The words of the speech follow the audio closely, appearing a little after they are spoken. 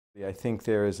I think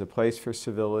there is a place for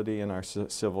civility in our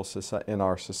in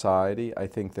our society. I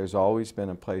think there's always been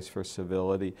a place for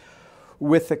civility,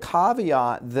 with the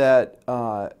caveat that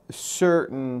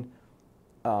certain,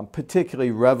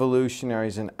 particularly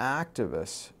revolutionaries and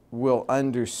activists, will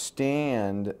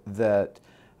understand that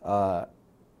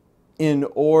in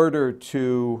order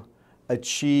to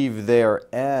achieve their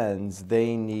ends,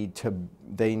 they need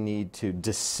to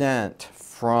dissent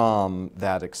from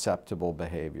that acceptable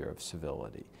behavior of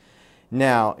civility.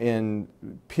 Now, in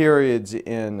periods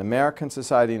in American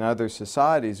society and other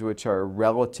societies which are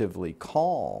relatively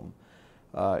calm,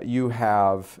 you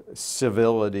have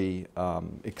civility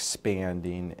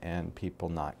expanding and people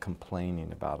not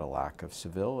complaining about a lack of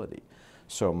civility.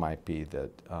 So it might be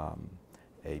that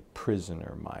a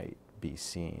prisoner might be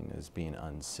seen as being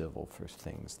uncivil for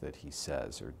things that he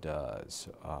says or does,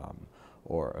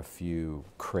 or a few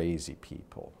crazy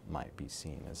people might be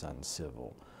seen as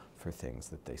uncivil for things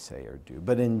that they say or do.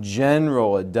 But in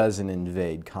general, it doesn't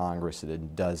invade Congress,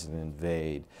 it doesn't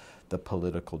invade the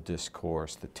political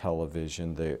discourse, the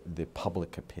television, the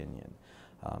public opinion,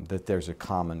 that there's a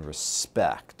common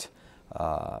respect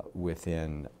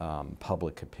within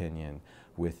public opinion,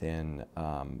 within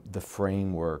the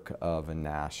framework of a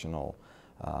national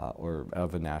or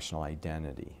of a national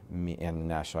identity. And the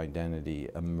national identity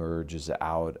emerges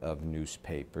out of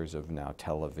newspapers, of now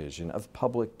television, of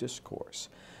public discourse.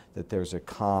 That there's a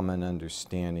common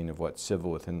understanding of what's civil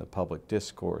within the public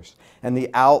discourse. And the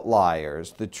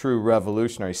outliers, the true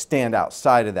revolutionaries, stand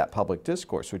outside of that public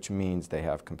discourse, which means they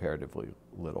have comparatively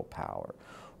little power.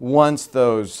 Once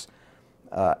those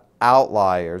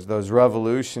outliers, those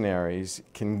revolutionaries,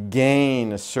 can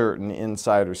gain a certain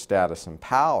insider status and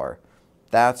power,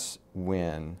 that's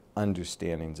when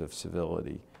understandings of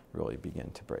civility really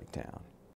begin to break down.